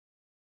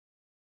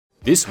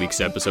This week's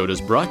episode is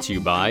brought to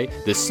you by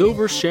the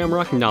Silver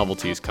Shamrock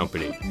Novelties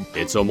Company.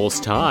 It's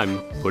almost time.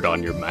 Put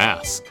on your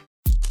mask.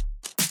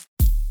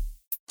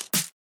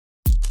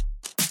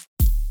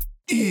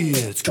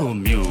 It's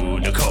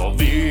Communicore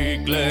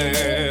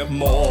Weekly.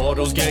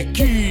 Mortals get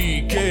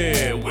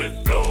geeky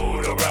with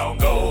float-around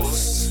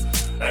ghosts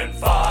and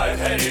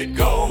five-headed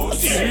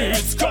ghosts.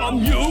 It's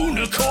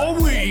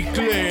Communicore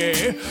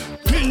Weekly.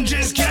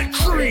 Hinges get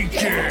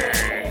creaky.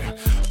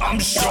 I'm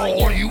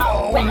sure you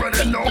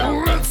already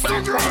know it's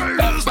the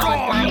greatest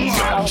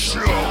online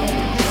show.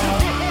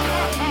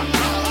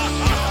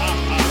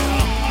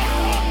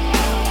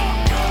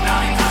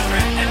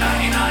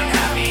 999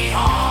 happy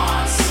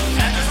haunts,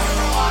 and there's room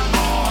for one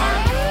more.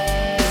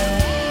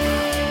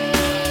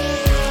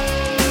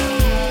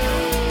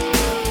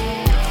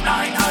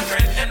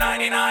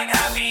 999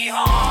 happy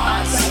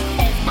haunts.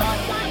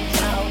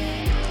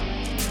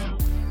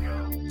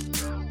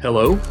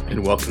 Hello,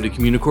 and welcome to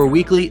Communicore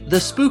Weekly, the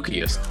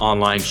spookiest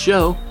online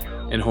show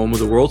and home of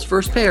the world's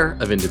first pair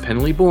of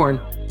independently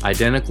born,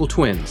 identical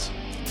twins.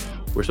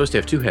 We're supposed to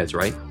have two heads,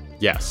 right?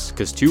 Yes,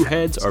 because two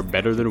heads are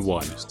better than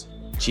one.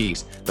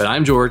 Jeez, but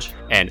I'm George.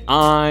 And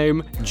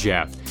I'm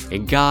Jeff.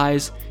 And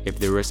guys, if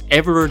there was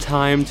ever a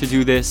time to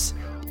do this,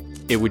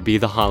 it would be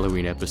the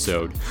Halloween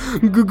episode.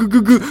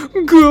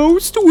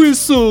 Ghost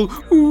whistle!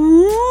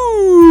 Ooh,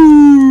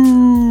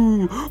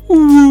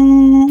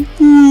 ooh,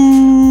 ooh.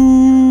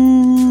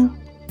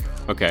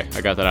 Okay, I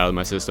got that out of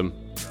my system.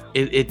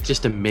 It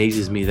just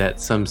amazes me that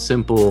some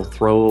simple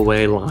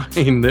throwaway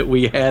line that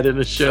we had in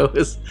a show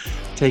has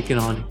taken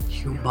on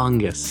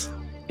humongous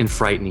and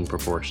frightening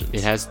proportions.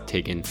 It has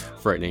taken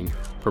frightening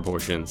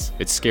proportions.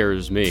 It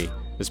scares me,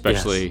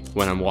 especially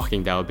when I'm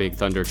walking down a big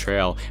thunder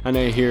trail and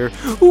I hear,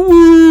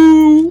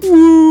 woo,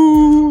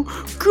 woo,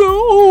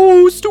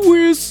 ghost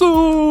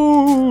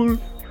whistle.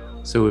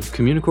 So if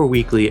Communicore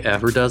Weekly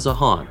ever does a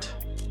haunt,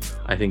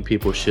 I think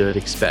people should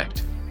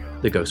expect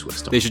the ghost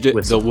whistle. They should.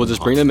 We'll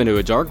just bring them into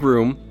a dark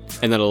room,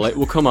 and then a light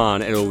will come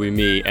on, and it'll be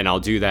me, and I'll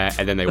do that,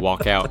 and then they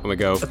walk out, and we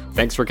go,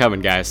 "Thanks for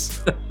coming,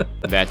 guys."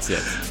 That's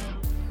it.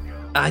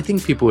 I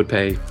think people would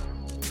pay.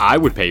 I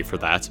would pay for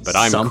that, but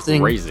I'm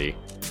crazy.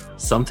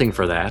 Something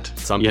for that.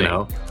 Something. You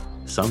know,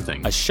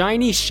 something. A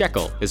shiny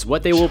shekel is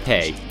what they will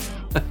pay.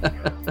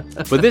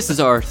 But this is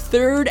our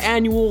third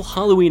annual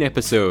Halloween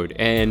episode,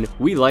 and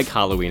we like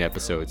Halloween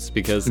episodes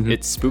because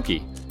it's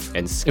spooky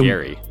and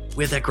scary.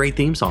 We have that great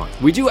theme song.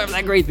 We do have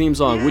that great theme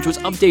song, which was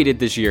updated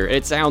this year.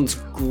 It sounds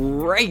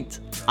great.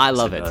 I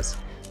love it. Does.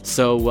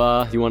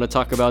 So, you want to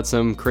talk about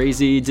some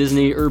crazy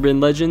Disney urban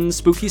legends,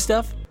 spooky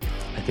stuff?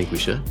 I think we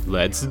should.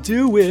 Let's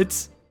do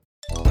it.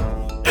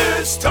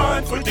 It's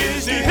time for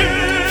Disney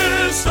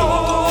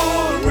History.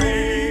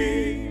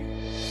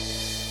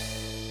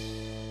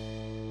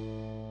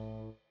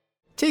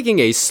 Taking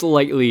a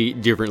slightly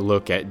different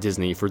look at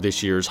Disney for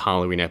this year's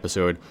Halloween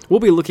episode,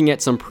 we'll be looking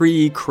at some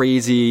pretty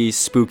crazy,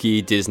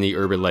 spooky Disney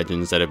urban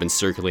legends that have been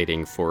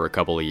circulating for a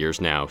couple of years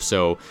now.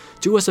 So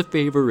do us a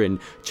favor and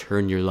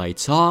turn your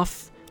lights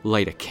off,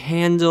 light a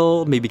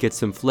candle, maybe get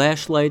some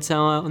flashlights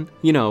on,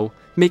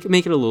 make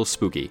it a little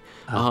spooky.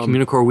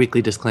 Communicore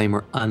Weekly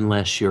disclaimer,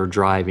 unless you're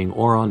driving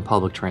or on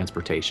public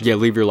transportation. Yeah,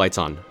 leave your lights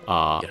on.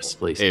 Yes,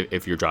 please.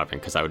 If you're driving,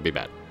 because that would be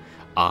bad.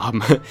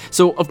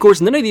 So, of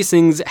course, none of these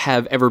things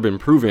have ever been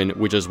proven,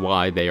 which is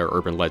why they are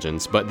urban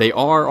legends, but they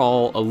are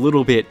all a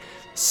little bit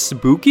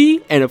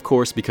spooky, and of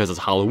course, because it's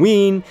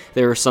Halloween,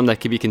 there are some that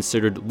can be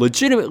considered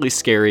legitimately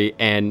scary,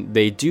 and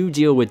they do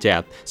deal with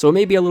death, so it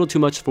may be a little too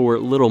much for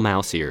little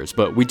mouse ears,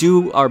 but we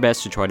do our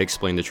best to try to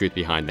explain the truth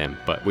behind them,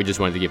 but we just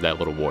wanted to give that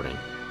little warning.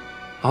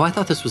 Oh, I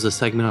thought this was a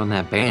segment on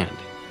that band.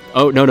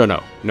 Oh, no.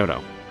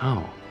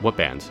 Oh. What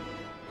band?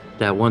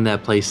 That one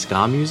that plays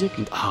ska music?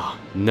 Oh,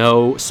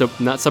 no, so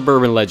not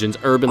suburban legends,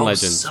 urban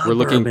legends. We're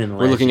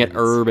looking at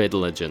urban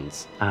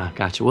legends. Ah,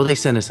 gotcha. Well, they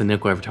send us a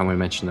nickel every time we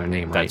mention their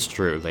name, right? That's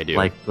true, they do.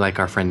 Like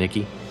our friend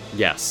Nikki?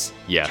 Yes,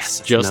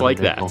 just like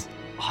nickel. that.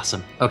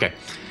 Awesome. Okay.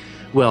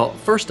 Well,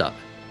 first up,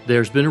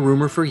 there's been a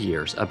rumor for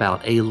years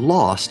about a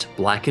lost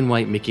black and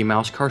white Mickey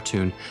Mouse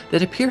cartoon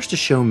that appears to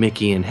show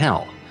Mickey in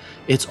hell.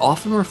 It's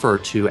often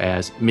referred to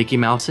as Mickey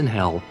Mouse in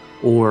Hell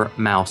or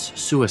Mouse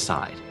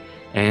Suicide.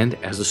 And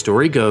as the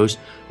story goes,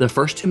 the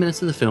first 2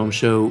 minutes of the film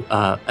show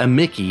a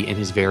Mickey in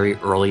his very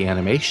early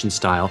animation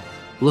style,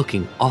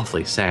 looking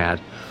awfully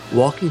sad,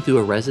 walking through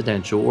a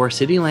residential or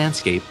city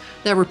landscape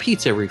that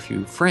repeats every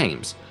few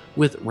frames,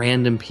 with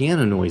random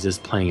piano noises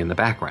playing in the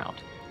background.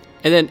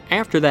 And then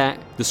after that,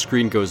 the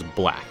screen goes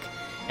black.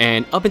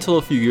 And up until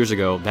a few years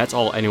ago, that's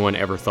all anyone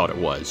ever thought it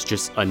was,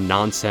 just a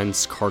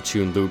nonsense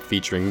cartoon loop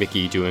featuring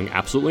Mickey doing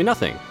absolutely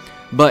nothing.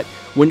 But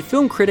when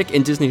film critic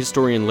and Disney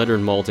historian Leonard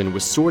Maltin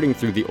was sorting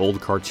through the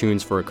old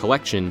cartoons for a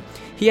collection,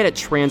 he had it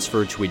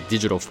transferred to a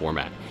digital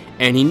format.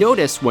 And he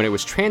noticed when it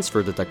was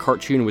transferred that the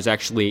cartoon was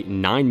actually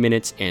 9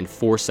 minutes and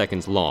 4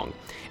 seconds long,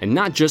 and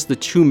not just the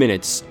 2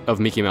 minutes of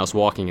Mickey Mouse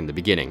walking in the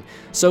beginning.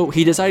 So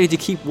he decided to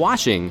keep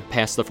watching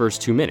past the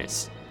first 2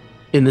 minutes.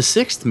 In the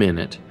 6th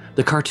minute,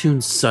 the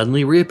cartoon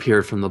suddenly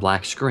reappeared from the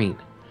black screen.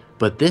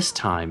 but this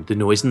time the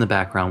noise in the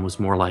background was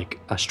more like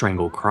a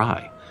strangled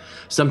cry.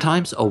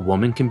 Sometimes a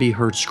woman can be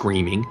heard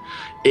screaming.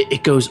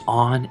 It goes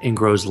on and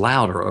grows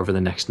louder over the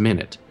next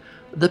minute.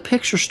 The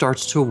picture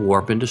starts to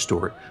warp and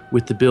distort,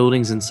 with the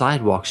buildings and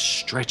sidewalks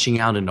stretching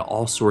out into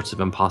all sorts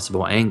of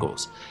impossible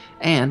angles.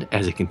 And,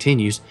 as it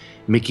continues,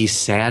 Mickey's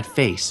sad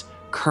face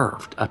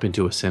curved up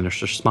into a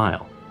sinister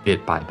smile,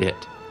 bit by bit.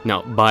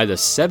 Now, by the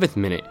 7th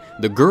minute,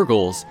 the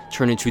gurgles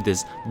turn into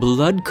this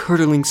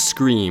blood-curdling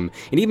scream,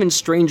 and even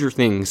stranger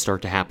things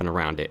start to happen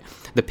around it.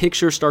 The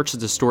picture starts to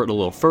distort a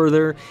little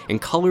further, and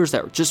colors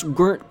that just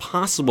weren't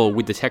possible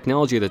with the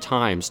technology of the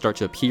time start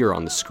to appear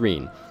on the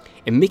screen.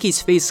 And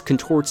Mickey's face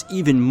contorts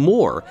even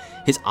more.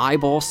 His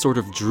eyeballs sort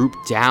of droop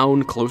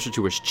down closer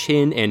to his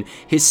chin, and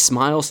his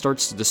smile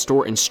starts to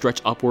distort and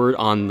stretch upward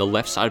on the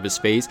left side of his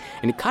face,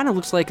 and it kind of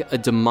looks like a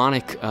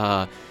demonic,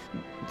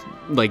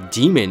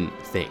 demon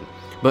thing.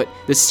 But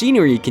the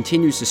scenery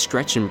continues to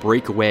stretch and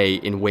break away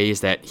in ways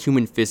that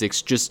human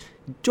physics just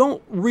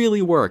don't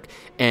really work,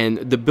 and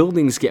the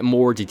buildings get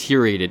more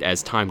deteriorated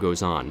as time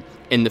goes on.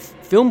 And the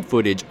film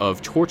footage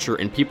of torture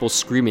and people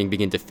screaming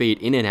begin to fade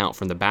in and out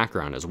from the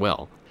background as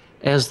well.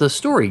 As the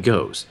story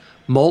goes,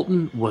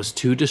 Moulton was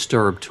too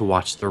disturbed to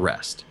watch the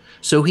rest,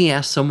 so he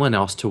asked someone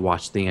else to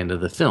watch the end of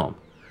the film.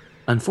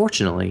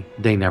 Unfortunately,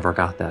 they never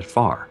got that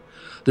far.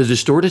 The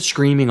distorted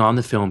screaming on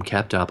the film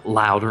kept up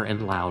louder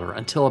and louder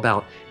until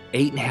about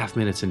 8.5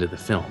 minutes into the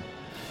film.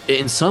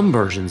 In some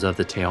versions of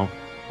the tale,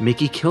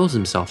 Mickey kills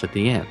himself at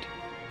the end.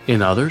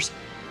 In others,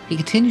 he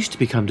continues to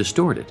become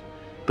distorted.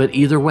 But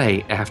either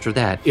way, after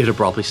that, it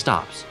abruptly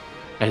stops,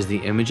 as the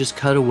images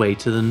cut away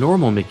to the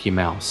normal Mickey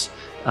Mouse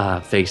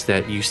face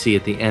that you see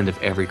at the end of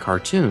every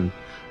cartoon,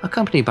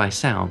 accompanied by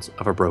sounds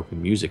of a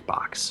broken music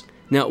box.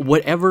 Now,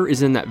 whatever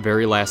is in that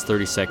very last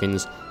 30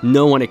 seconds,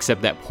 no one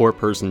except that poor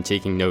person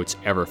taking notes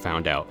ever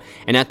found out.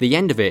 And at the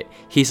end of it,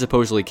 he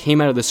supposedly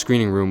came out of the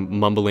screening room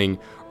mumbling,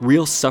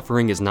 "Real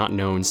suffering is not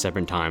known"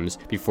 7 times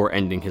before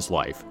ending his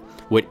life.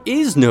 What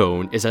is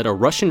known is that a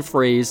Russian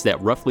phrase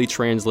that roughly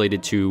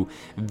translated to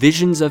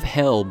 "visions of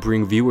hell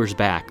bring viewers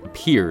back"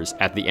 appears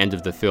at the end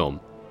of the film.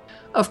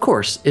 Of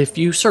course, if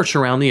you search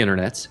around the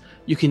internets,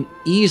 you can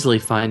easily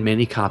find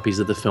many copies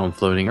of the film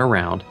floating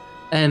around,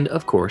 and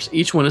of course,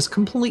 each one is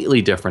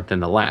completely different than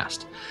the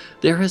last.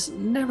 There has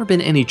never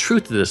been any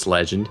truth to this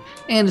legend,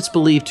 and it's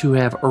believed to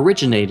have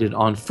originated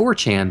on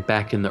 4chan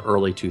back in the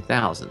early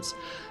 2000s.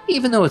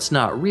 Even though it's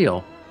not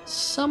real,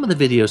 some of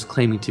the videos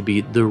claiming to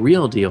be the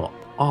real deal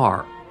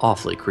are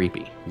awfully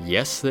creepy.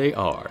 Yes, they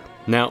are.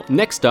 Now,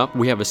 next up,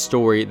 we have a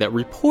story that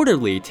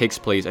reportedly takes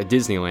place at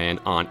Disneyland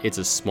on It's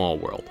a Small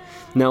World.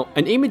 Now,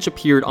 an image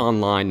appeared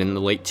online in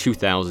the late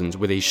 2000s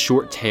with a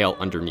short tail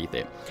underneath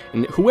it,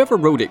 and whoever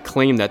wrote it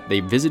claimed that they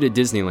visited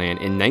Disneyland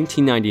in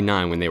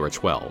 1999 when they were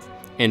 12.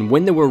 And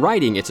when they were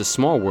riding It's a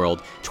Small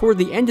World, toward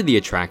the end of the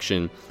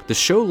attraction, the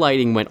show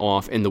lighting went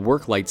off and the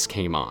work lights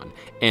came on,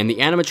 and the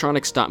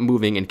animatronics stopped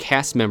moving and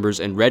cast members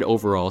in red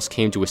overalls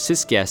came to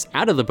assist guests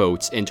out of the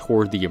boats and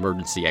toward the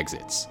emergency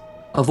exits.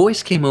 A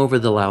voice came over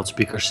the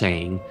loudspeaker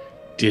saying,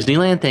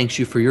 "Disneyland thanks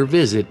you for your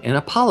visit and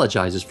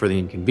apologizes for the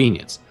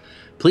inconvenience.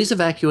 Please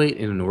evacuate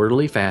in an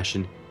orderly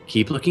fashion,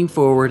 keep looking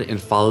forward,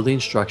 and follow the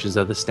instructions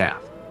of the staff.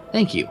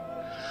 Thank you."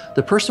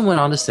 The person went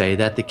on to say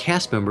that the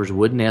cast members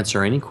wouldn't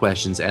answer any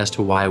questions as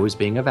to why it was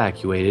being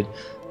evacuated,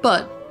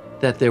 but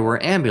that there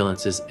were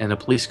ambulances and a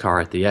police car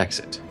at the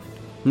exit.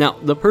 Now,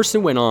 the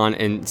person went on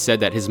and said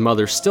that his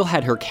mother still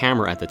had her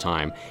camera at the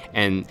time,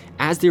 and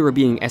as they were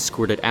being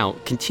escorted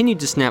out, continued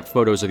to snap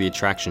photos of the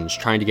attractions,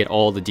 trying to get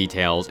all the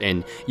details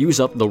and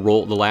use up the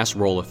last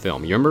roll of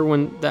film. You remember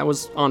when that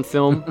was on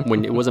film,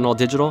 when it wasn't all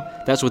digital?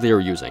 That's what they were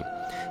using.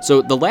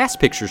 So the last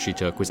picture she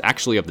took was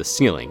actually of the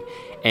ceiling,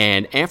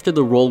 and after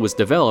the roll was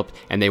developed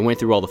and they went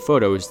through all the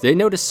photos, they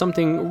noticed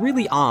something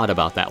really odd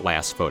about that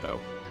last photo.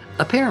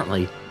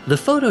 Apparently, the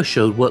photo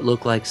showed what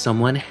looked like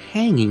someone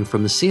hanging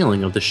from the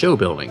ceiling of the show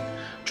building,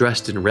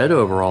 dressed in red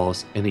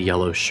overalls and a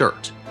yellow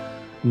shirt.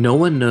 No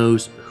one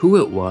knows who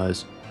it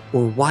was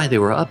or why they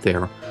were up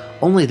there,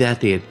 only that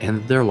they had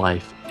ended their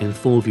life in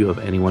full view of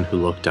anyone who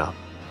looked up.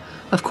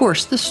 Of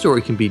course, this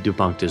story can be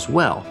debunked as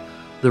well.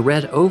 The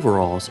red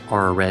overalls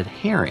are a red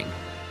herring,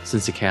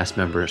 since the cast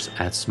members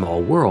at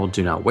Small World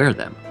do not wear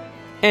them.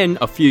 And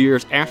a few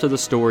years after the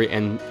story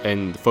and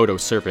the photo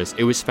surfaced,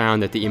 it was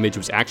found that the image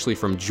was actually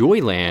from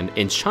Joyland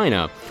in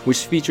China,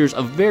 which features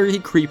a very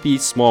creepy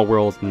Small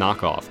World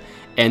knockoff.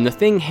 And the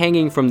thing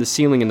hanging from the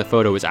ceiling in the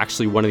photo is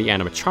actually one of the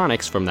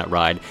animatronics from that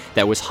ride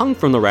that was hung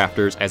from the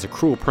rafters as a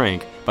cruel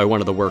prank by one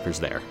of the workers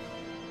there.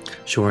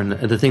 Sure, and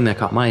the thing that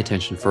caught my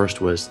attention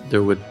first was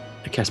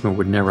a cast member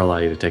would never allow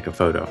you to take a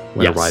photo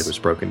when a ride was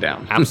broken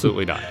down.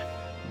 Absolutely not.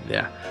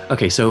 Yeah.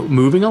 Okay, so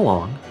moving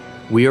along,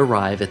 we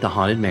arrive at the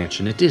Haunted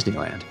Mansion at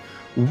Disneyland.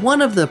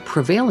 One of the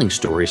prevailing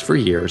stories for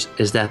years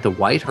is that the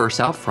white hearse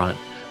out front,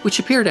 which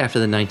appeared after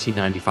the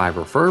 1995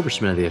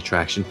 refurbishment of the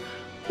attraction,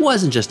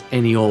 wasn't just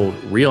any old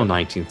real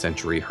 19th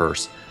century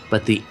hearse,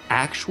 but the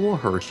actual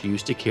hearse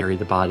used to carry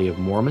the body of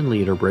Mormon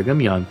leader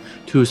Brigham Young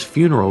to his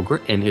funeral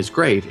in his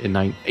grave in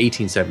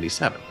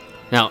 1877.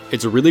 Now,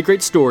 it's a really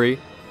great story.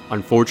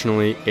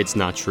 Unfortunately, it's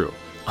not true.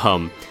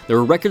 There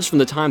are records from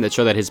the time that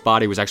show that his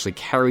body was actually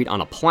carried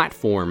on a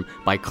platform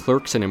by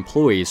clerks and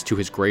employees to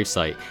his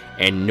gravesite,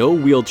 and no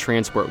wheeled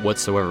transport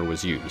whatsoever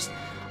was used.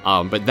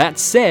 But that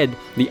said,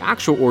 the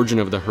actual origin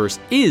of the hearse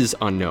is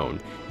unknown.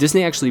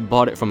 Disney actually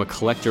bought it from a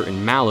collector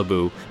in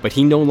Malibu, but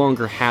he no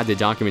longer had the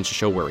documents to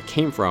show where it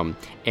came from,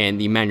 and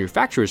the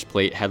manufacturer's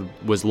plate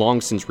was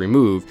long since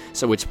removed,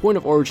 so its point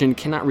of origin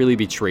cannot really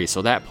be traced,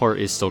 so that part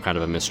is still kind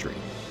of a mystery.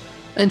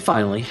 And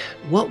finally,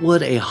 what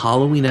would a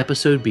Halloween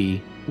episode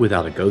be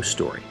without a ghost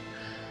story?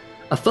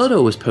 A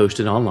photo was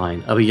posted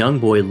online of a young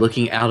boy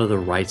looking out of the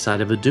right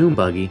side of a dune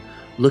buggy,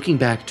 looking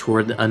back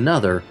toward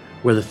another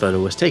where the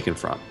photo was taken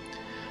from.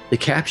 The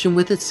caption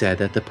with it said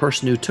that the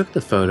person who took the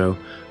photo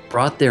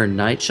brought their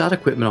night shot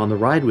equipment on the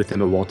ride with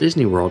them at Walt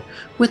Disney World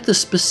with the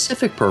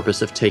specific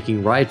purpose of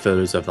taking ride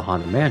photos of the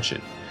Haunted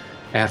Mansion.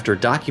 After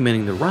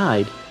documenting the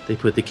ride, they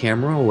put the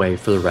camera away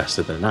for the rest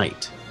of the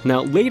night.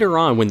 Now, later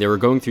on, when they were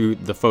going through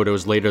the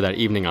photos later that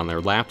evening on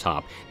their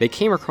laptop, they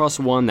came across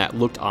one that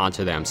looked odd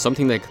to them,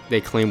 something that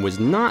they claimed was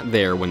not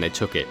there when they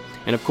took it.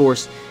 And of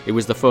course, it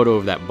was the photo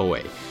of that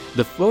boy.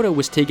 The photo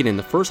was taken in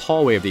the first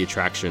hallway of the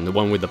attraction, the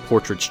one with the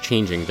portraits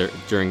changing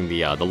during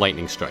the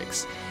lightning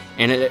strikes.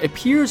 And it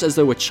appears as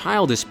though a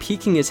child is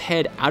peeking his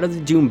head out of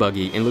the dune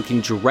buggy and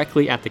looking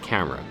directly at the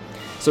camera.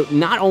 So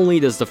not only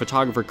does the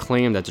photographer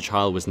claim that the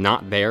child was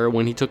not there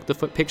when he took the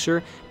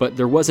picture, but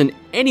there wasn't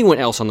anyone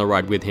else on the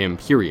ride with him,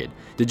 period.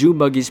 The dune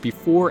buggies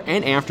before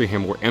and after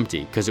him were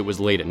empty because it was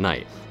late at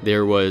night.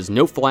 There was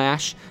no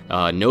flash,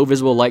 no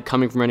visible light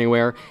coming from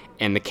anywhere,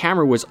 and the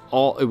camera was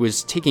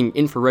taking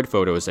infrared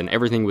photos and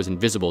everything was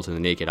invisible to the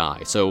naked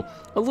eye. So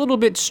a little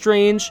bit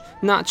strange,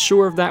 not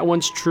sure if that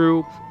one's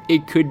true.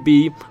 It could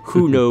be,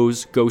 who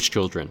knows, ghost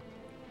children.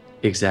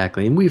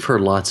 Exactly, and we've heard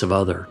lots of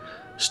other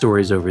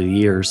stories over the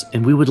years,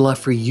 and we would love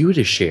for you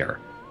to share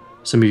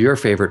some of your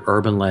favorite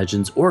urban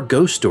legends or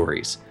ghost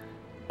stories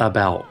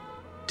about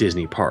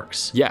Disney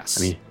parks. Yes.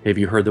 I mean, have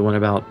you heard the one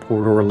about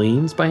Port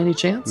Orleans by any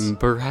chance?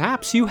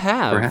 Perhaps you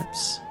have.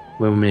 Perhaps.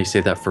 Well, we may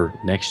save that for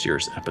next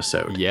year's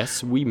episode.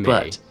 Yes, we may.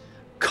 But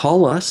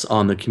call us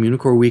on the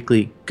Communicore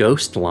Weekly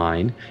Ghost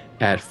line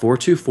at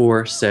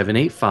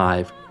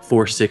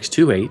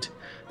 424-785-4628.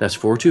 That's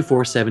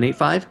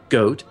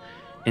 424-785-GOAT,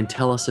 and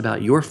tell us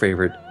about your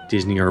favorite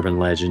Disney urban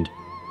legend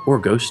or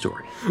ghost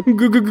story.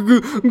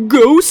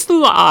 Ghost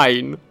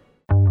line!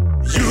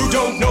 You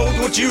don't know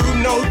what you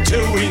know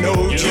till we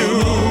know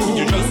you.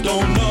 You just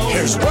don't know.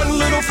 Here's one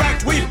little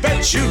fact we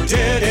bet you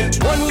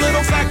didn't. One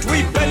little fact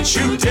we bet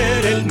you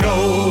didn't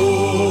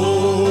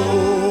know.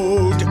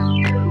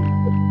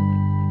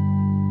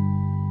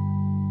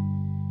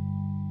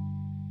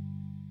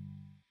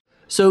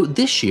 So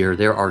this year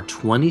there are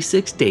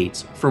 26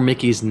 dates for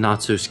Mickey's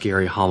Not So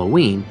Scary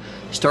Halloween,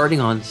 starting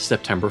on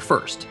September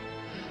 1st.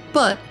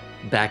 But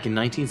back in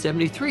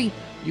 1973,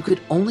 you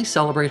could only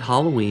celebrate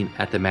Halloween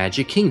at the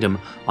Magic Kingdom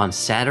on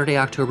Saturday,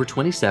 October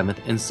 27th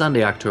and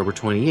Sunday, October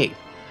 28th.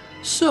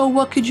 So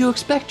what could you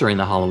expect during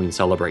the Halloween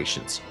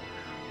celebrations?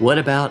 What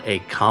about a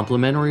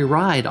complimentary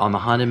ride on the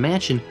Haunted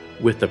Mansion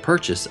with the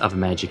purchase of a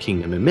Magic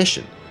Kingdom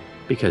admission?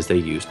 Because they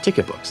used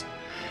ticket books.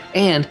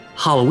 And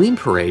Halloween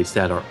parades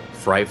that are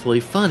frightfully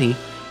funny,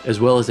 as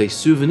well as a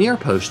souvenir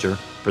poster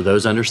for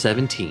those under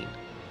 17.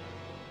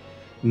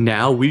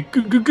 Now we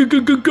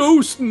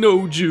ghost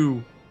know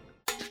you.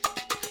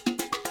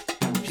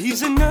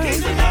 He's a nerd,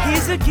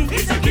 he's a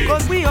geek,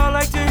 but we all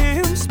like to hear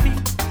him speak.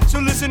 So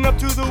listen up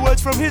to the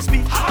words from his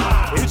speech.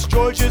 It's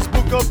George's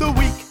Book of the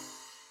Week.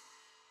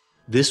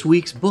 This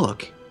week's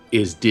book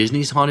is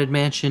Disney's Haunted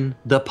Mansion,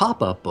 The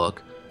Pop-Up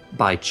Book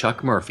by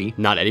Chuck Murphy.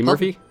 Not Eddie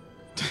Murphy?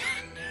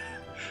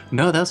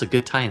 No, that was a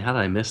good tie-in. How did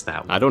I miss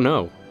that one? I don't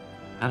know.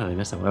 How did I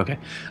miss that one? Okay.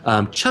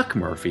 Chuck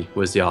Murphy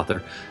was the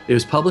author. It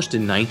was published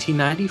in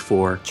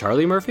 1994.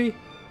 Charlie Murphy?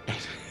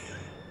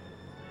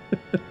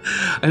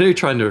 I know you're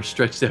trying to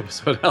stretch the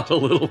episode out a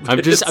little bit.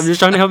 I'm just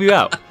trying to help you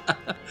out.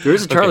 There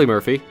is a Charlie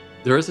Murphy.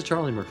 There is a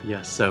Charlie Murphy,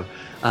 yes. So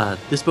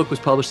this book was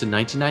published in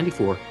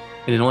 1994,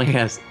 and it only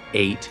has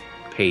 8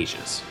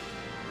 pages.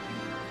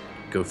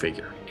 Go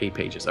figure. 8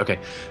 pages. Okay.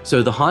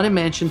 So the Haunted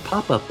Mansion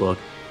pop-up book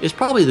is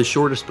probably the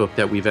shortest book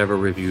that we've ever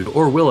reviewed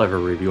or will ever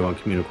review on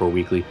Communicore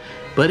Weekly,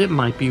 but it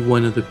might be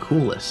one of the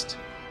coolest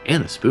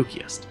and the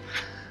spookiest.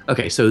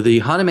 Okay, so the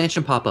Haunted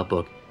Mansion pop-up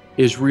book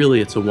is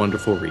really, it's a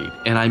wonderful read,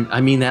 and I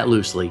mean that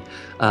loosely,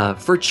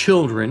 for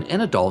children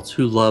and adults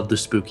who love the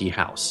spooky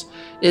house.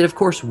 It, of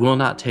course, will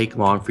not take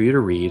long for you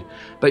to read,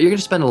 but you're going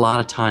to spend a lot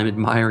of time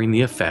admiring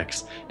the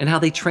effects and how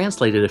they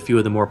translated a few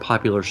of the more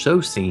popular show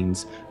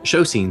scenes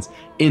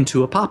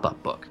into a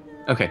pop-up book.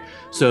 Okay,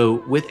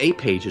 so with 8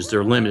 pages,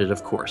 they're limited,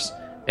 of course,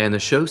 and the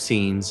show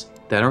scenes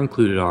that are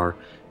included are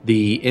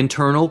the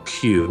internal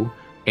queue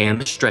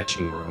and the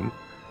stretching room,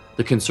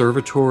 the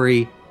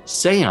conservatory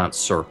seance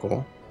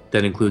circle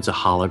that includes a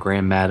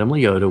hologram Madame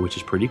Leota, which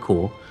is pretty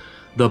cool,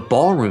 the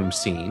ballroom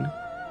scene,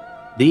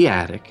 the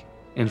attic,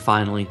 and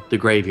finally the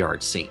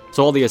graveyard scene.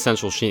 So all the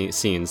essential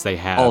scenes they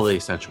have all the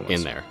essential ones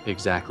in there.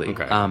 Exactly.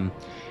 Okay.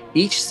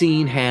 Each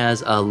scene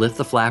has a lift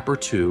the flap or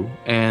two,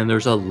 and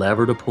there's a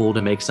lever to pull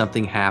to make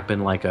something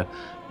happen, like a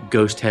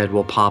ghost head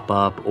will pop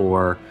up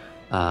or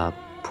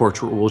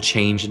portrait will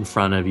change in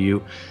front of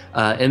you.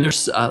 And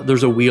there's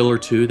a wheel or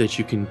two that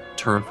you can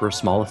turn for a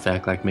small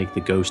effect, like make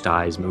the ghost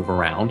eyes move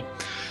around.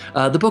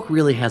 The book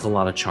really has a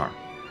lot of charm,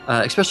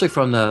 especially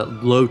from the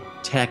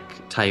low-tech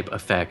type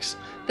effects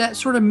that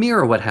sort of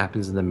mirror what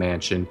happens in the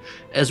mansion,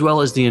 as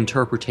well as the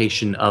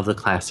interpretation of the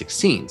classic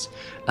scenes.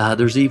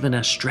 There's even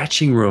a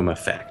stretching room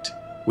effect,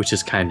 which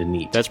is kind of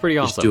neat. That's pretty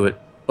awesome. Just do it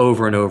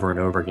over and over and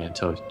over again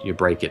until you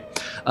break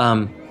it.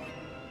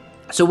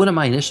 So one of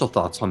my initial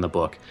thoughts on the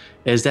book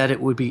is that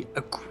it would be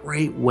a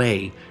great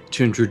way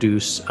to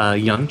introduce a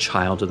young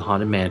child to the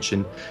Haunted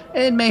Mansion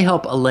and may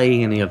help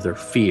allay any of their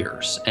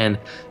fears. And,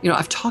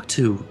 I've talked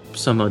to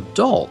some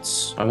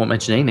adults, I won't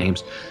mention any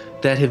names,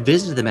 that have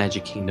visited the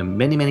Magic Kingdom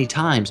many, many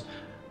times,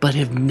 but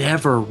have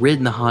never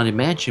ridden the Haunted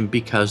Mansion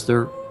because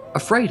they're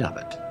afraid of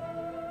it.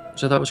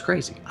 So that was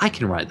crazy. I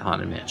can ride the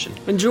Haunted Mansion.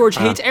 And George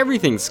hates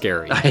everything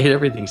scary. I hate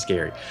everything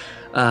scary.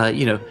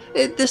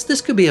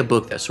 This could be a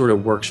book that sort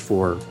of works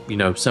for,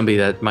 somebody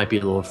that might be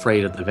a little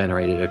afraid of the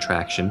venerated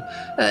attraction.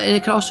 And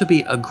it could also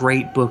be a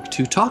great book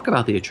to talk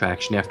about the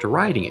attraction after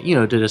riding it,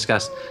 to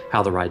discuss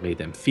how the ride made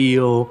them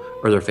feel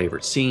or their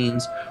favorite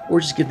scenes, or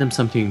just give them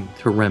something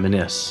to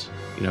reminisce,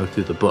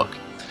 through the book.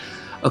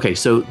 Okay,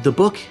 so the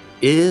book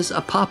is a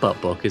pop-up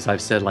book, as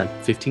I've said like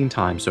 15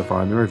 times so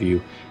far in the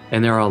review,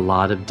 and there are a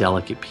lot of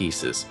delicate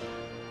pieces.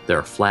 There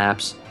are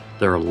flaps,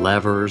 there are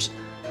levers,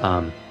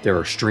 there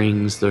are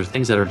strings, there are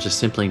things that are just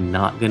simply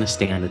not going to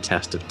stand the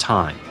test of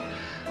time.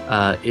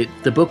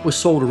 The book was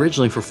sold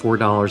originally for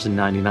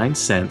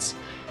 $4.99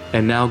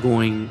 and now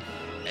going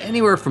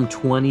anywhere from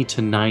 $20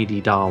 to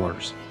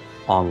 $90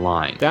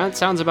 online. That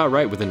sounds about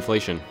right with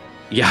inflation.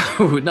 Yeah,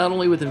 not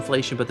only with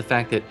inflation, but the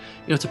fact that,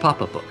 it's a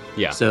pop-up book.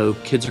 Yeah. So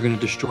kids are going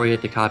to destroy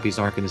it. The copies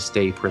aren't going to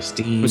stay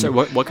pristine. Sorry,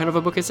 what kind of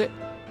a book is it?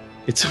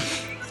 It's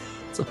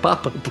a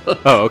pop-up book.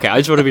 Oh, okay. I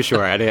just want to be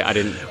sure. I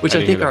didn't. Which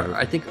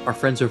I think our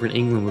friends over in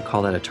England would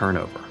call that a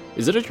turnover.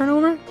 Is it a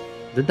turnover?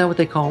 Isn't that what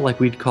they call? Like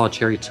we'd call a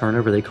cherry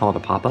turnover. They call it a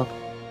pop-up.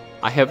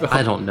 I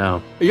don't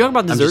know. Are you talking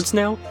about desserts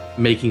now?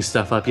 Making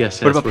stuff up. Yes.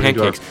 What about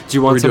pancakes? Do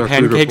you want some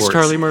pancakes,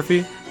 Charlie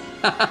Murphy?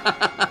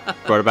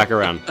 Brought it back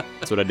around.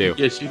 That's what I do.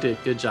 Yes, you did.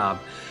 Good job.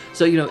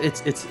 So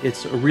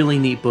it's a really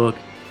neat book.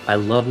 I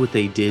love what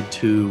they did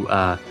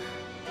to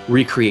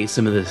recreate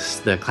some of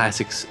the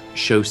classic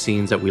show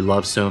scenes that we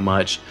love so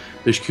much.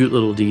 There's cute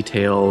little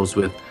details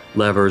with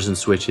levers and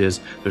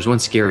switches. There's one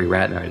scary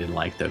rat in there I didn't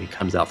like, though. He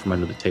comes out from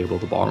under the table.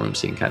 The ballroom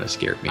scene kind of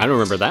scared me. I don't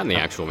remember that in the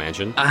actual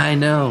mansion. I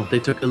know. They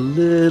took a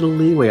little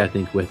leeway, I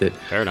think, with it.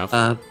 Fair enough.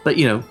 But,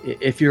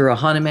 if you're a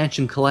Haunted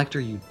Mansion collector,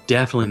 you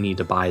definitely need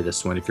to buy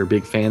this one. If you're a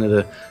big fan of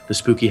the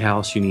spooky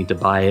house, you need to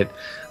buy it.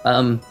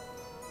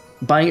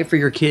 Buying it for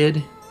your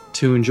kid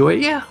to enjoy it,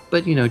 yeah.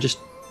 But, just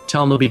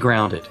tell them they'll be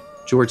grounded.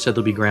 George said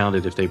they'll be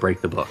grounded if they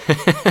break the book.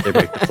 They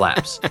break the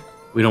flaps.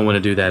 We don't want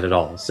to do that at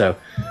all. So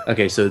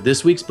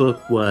this week's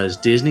book was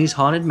Disney's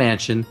Haunted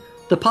Mansion,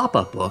 the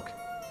pop-up book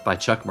by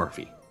Chuck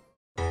Murphy.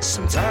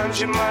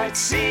 Sometimes you might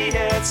see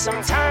it,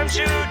 sometimes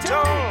you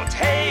don't.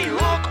 Hey,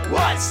 look,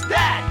 what's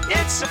that?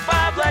 It's a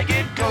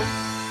five-legged goat.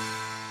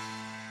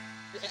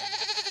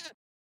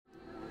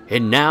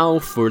 And now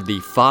for the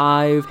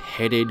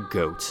five-headed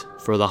goat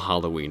for the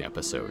Halloween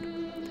episode.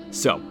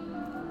 So,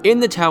 in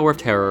the Tower of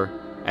Terror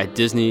at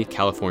Disney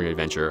California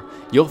Adventure,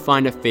 you'll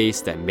find a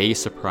face that may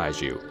surprise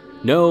you.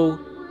 No,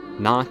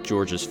 not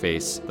George's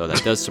face, though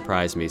that does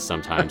surprise me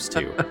sometimes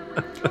too.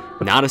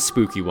 Not a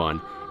spooky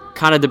one.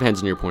 Kind of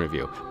depends on your point of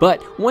view.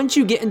 But once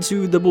you get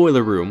into the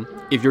boiler room,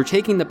 if you're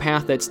taking the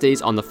path that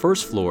stays on the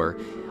first floor,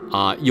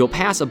 you'll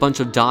pass a bunch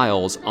of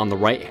dials on the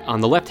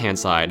left-hand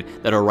side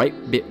that are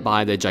right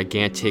by the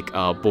gigantic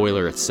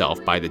boiler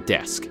itself, by the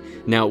desk.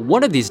 Now,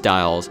 one of these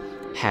dials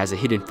has a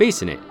hidden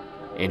face in it.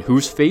 And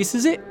whose face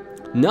is it?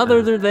 None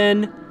other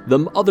than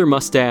the other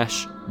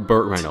mustache,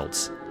 Burt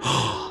Reynolds.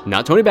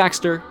 Not Tony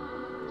Baxter,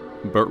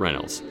 Burt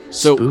Reynolds.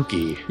 So,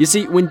 spooky. You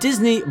see, when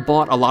Disney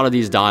bought a lot of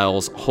these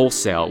dials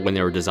wholesale when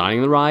they were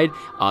designing the ride,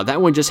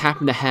 that one just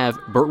happened to have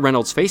Burt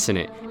Reynolds' face in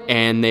it,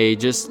 and they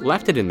just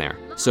left it in there.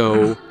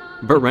 So,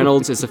 Burt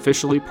Reynolds is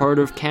officially part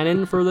of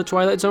canon for the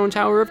Twilight Zone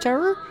Tower of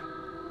Terror?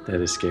 That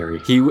is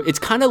scary. It's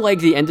kind of like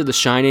the end of The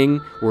Shining,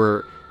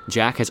 where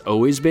Jack has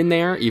always been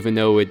there, even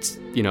though it's,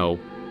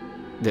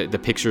 the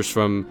pictures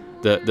from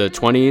the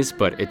 20s,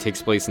 but it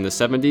takes place in the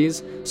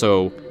 70s.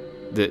 So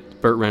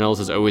Burt Reynolds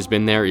has always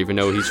been there, even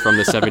though he's from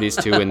the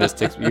 70s too. And this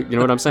takes, you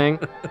know what I'm saying?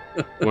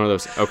 One of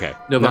those. Okay.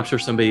 No, but I'm sure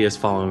somebody is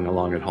following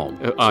along at home.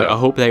 I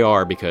hope they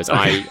are, because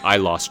I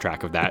lost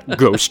track of that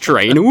ghost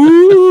train.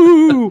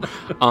 Woo!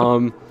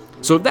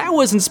 So if that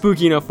wasn't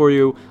spooky enough for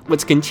you,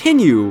 let's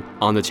continue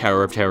on the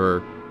Tower of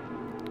Terror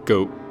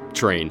goat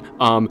train.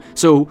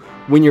 So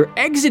when you're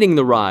exiting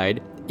the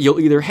ride you'll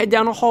either head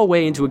down a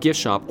hallway into a gift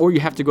shop, or you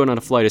have to go down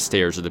a flight of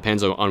stairs. It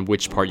depends on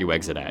which part you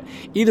exit at.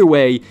 Either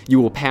way, you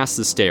will pass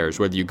the stairs,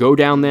 whether you go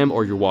down them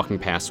or you're walking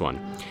past one.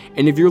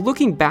 And if you're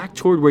looking back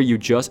toward where you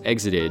just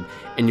exited,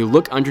 and you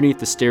look underneath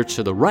the stairs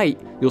to the right,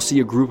 you'll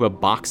see a group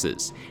of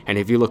boxes. And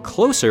if you look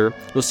closer,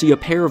 you'll see a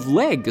pair of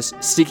legs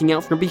sticking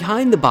out from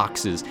behind the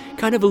boxes,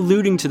 kind of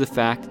alluding to the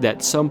fact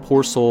that some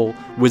poor soul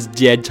was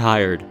dead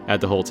tired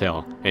at the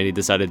hotel, and he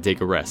decided to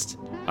take a rest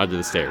under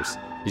the stairs.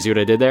 You see what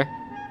I did there?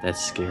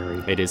 That's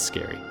scary. It is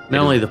scary.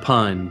 Not only the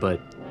pun, but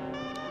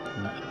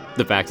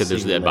the fact that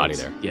there's a dead body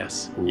there.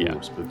 Yes. Ooh, Yeah.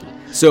 Spooky.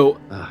 So,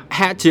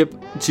 hat tip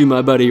to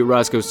my buddy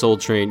Roscoe Soul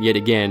Train yet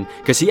again,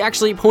 because he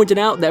actually pointed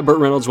out that Burt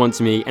Reynolds one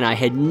to me, and I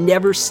had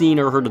never seen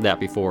or heard of that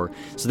before,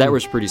 so that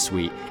was pretty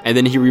sweet. And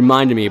then he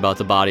reminded me about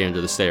the body under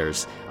the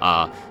stairs.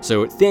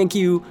 So thank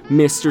you,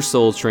 Mr.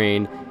 Soul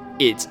Train.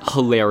 It's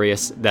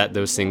hilarious that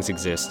those things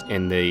exist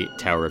in the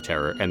Tower of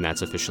Terror, and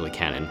that's officially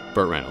canon.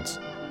 Burt Reynolds.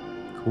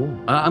 Cool.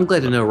 I'm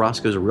glad to know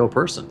Roscoe's a real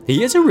person.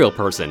 He is a real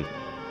person.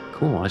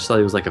 Cool. I just thought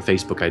he was like a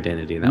Facebook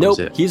identity, and that Nope, was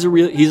it. he's the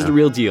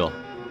real deal.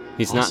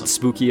 He's Awesome. not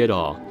spooky at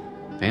all.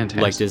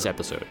 Fantastic. Like this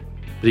episode.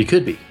 But he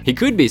could be. He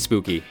could be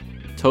spooky.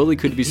 Totally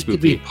could be He spooky.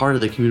 could be part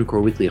of the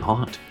Communicore Weekly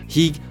Haunt.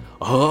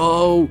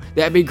 Oh,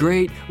 that'd be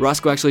great.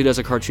 Roscoe actually does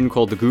a cartoon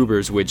called The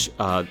Goobers, which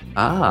Ah.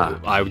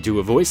 I would do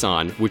a voice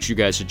on, which you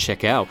guys should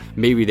check out.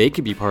 Maybe they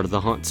could be part of the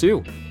haunt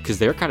too, because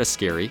they're kind of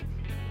scary.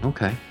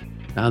 Okay.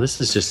 Now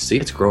this is just, see,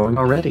 it's growing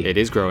already. It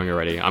is growing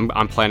already. I'm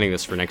planning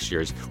this for next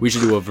year's. We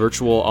should do a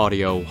virtual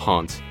audio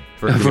haunt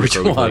for A Communicore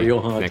virtual Weekly audio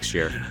haunt. next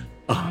year.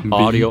 I'm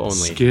Audio being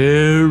only.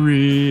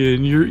 Scary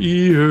in your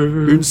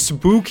ear. In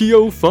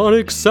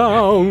spookyophonic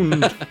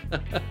sound.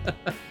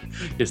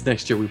 Yes,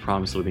 next year we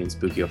promise it'll be in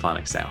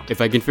spookyophonic sound. If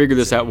I can figure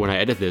this out when I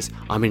edit this,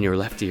 I'm in your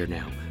left ear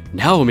now.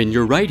 Now I'm in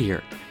your right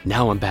ear.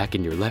 Now I'm back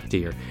in your left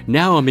ear.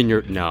 Now I'm in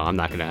your... No, I'm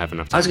not going to have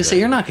enough time. I was going to say,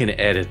 you're not going to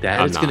edit that.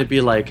 I'm It's going to not.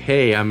 be like,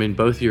 hey, I'm in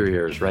both your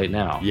ears right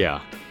now.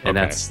 Yeah. And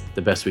okay. that's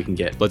the best we can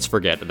get. Let's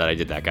forget that I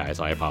did that, guys.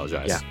 I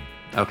apologize. Yeah.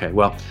 Okay,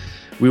 well,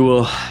 we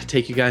will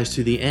take you guys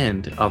to the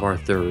end of our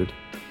third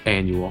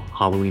annual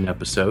Halloween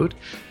episode,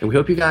 and we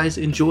hope you guys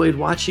enjoyed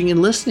watching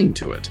and listening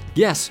to it.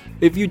 Yes,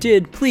 if you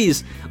did,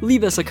 please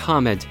leave us a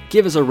comment.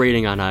 Give us a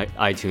rating on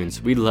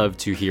iTunes. We'd love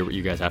to hear what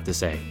you guys have to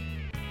say.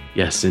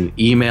 Yes, and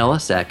email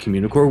us at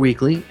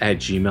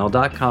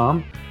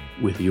communicoreweekly@gmail.com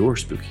with your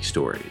spooky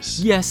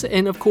stories. Yes,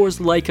 and of course,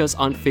 like us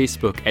on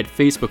Facebook at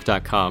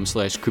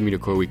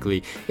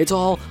facebook.com/CommunicoreWeekly. It's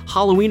all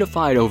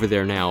Halloweenified over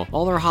there now.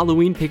 All our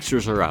Halloween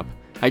pictures are up.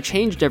 I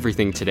changed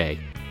everything today.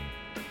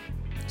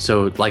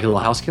 So, like a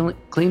little house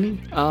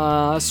cleaning?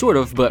 Sort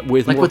of, but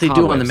with Like more what they do on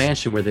the cobwebs.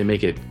 mansion where they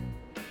make it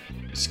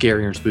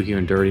scarier and spookier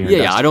and dirtier and Yeah,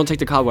 dusty. I don't take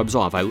the cobwebs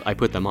off. I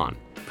put them on.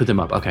 Put them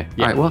up. Okay.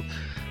 Yeah. All right. Well,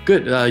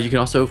 good. You can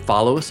also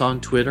follow us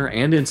on Twitter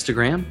and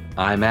Instagram.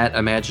 I'm at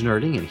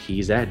ImagineNerding and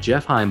he's at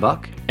Jeff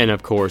Heimbuck. And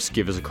of course,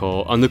 give us a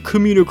call on the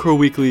Communicore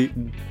Weekly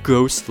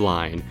Ghost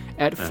Line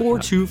at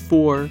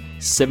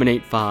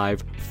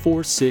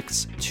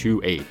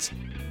 424-785-4628.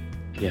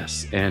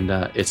 Yes, and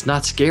it's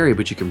not scary,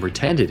 but you can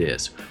pretend it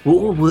is.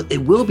 Well, it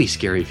will be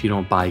scary if you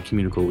don't buy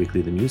Communicore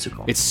Weekly the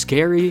musical. It's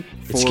scary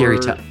for scary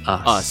to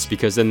us.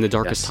 because then the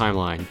darkest Yes.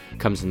 timeline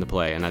comes into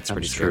play, and that's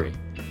pretty true. scary.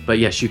 But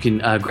yes, you can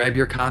grab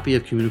your copy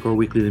of Communicore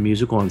Weekly the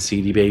musical on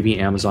CD Baby,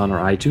 Amazon, or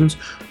iTunes,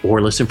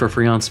 or listen for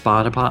free on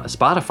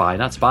Spotify,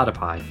 not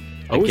Spotify.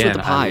 Always Again,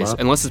 with the I pies, love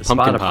unless it's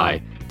pumpkin Spotify.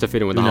 pie to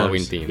fit in with the Who knows?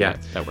 Halloween theme. Yeah,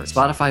 that works.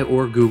 Spotify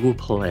or Google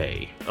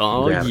Play.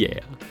 Oh, Grab it. yeah.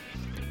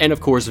 And of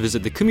course,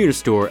 visit the Commuter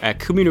Store at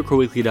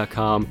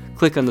CommunicoreWeekly.com.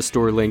 Click on the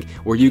store link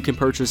where you can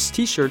purchase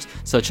t-shirts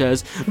such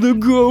as the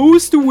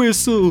Ghost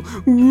Whistle.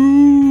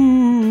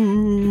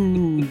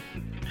 Ooh.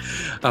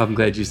 I'm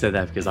glad you said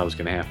that because I was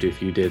going to have to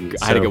if you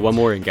didn't. I had to So- get one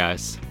more in,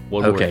 guys.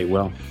 One more Okay, in.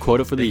 well,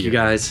 Quota for the thank year. you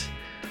guys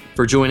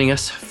for joining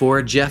us.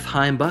 For Jeff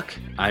Heimbuck,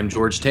 I'm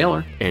George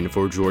Taylor. And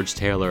for George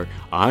Taylor,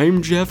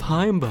 I'm Jeff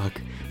Heimbuck.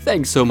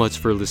 Thanks so much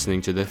for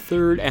listening to the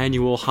third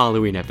annual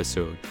Halloween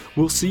episode.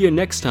 We'll see you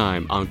next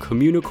time on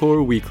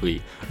Communicore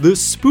Weekly, the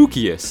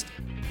spookiest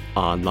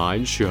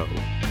online show.